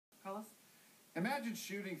Imagine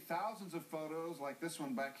shooting thousands of photos like this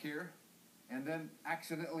one back here, and then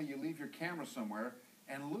accidentally you leave your camera somewhere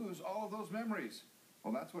and lose all of those memories.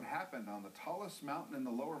 Well, that's what happened on the tallest mountain in the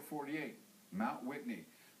lower 48, Mt. Whitney.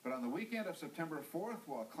 But on the weekend of September 4th,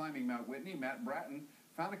 while climbing Mt. Whitney, Matt Bratton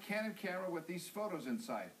found a Canon camera with these photos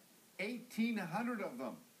inside. 1,800 of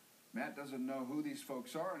them. Matt doesn't know who these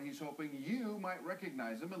folks are, and he's hoping you might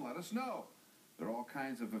recognize them and let us know. There are all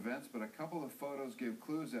kinds of events, but a couple of photos give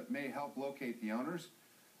clues that may help locate the owners.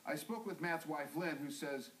 I spoke with Matt's wife, Lynn, who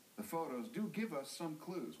says the photos do give us some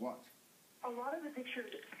clues. Watch. A lot of the pictures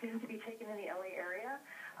seem to be taken in the LA area.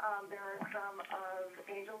 There are some of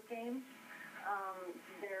Angels games.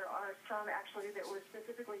 There are some actually that were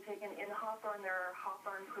specifically taken in Hawthorne. There are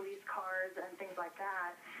Hawthorne police cars and things like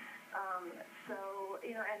that.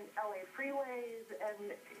 And LA freeways,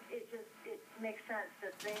 and it makes sense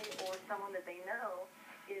that they or someone that they know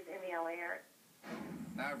is in the LA area.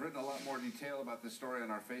 Now, I've written a lot more detail about this story on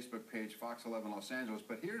our Facebook page, Fox 11 Los Angeles,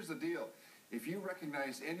 but here's the deal. If you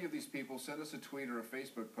recognize any of these people, send us a tweet or a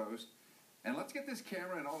Facebook post, and let's get this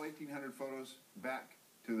camera and all 1,800 photos back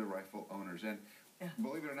to the rightful owners. And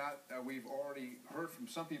believe it or not, we've already heard from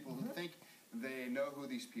some people who think they know who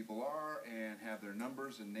these people are and have their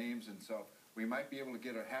numbers and names, and so we might be able to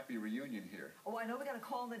get a happy reunion here. Oh, I know we got a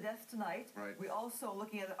call on the desk tonight. Right. We also,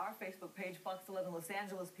 looking at our Facebook page, Fox 11 Los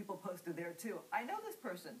Angeles, people posted there too. I know this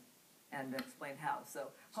person, and explained how.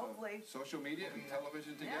 So hopefully... social media and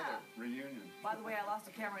television together. Yeah. Reunion. By the way, I lost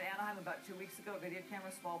a camera in Anaheim about 2 weeks ago, a video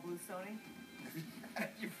camera, small blue Sony.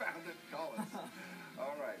 You found it. Call us.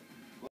 All right.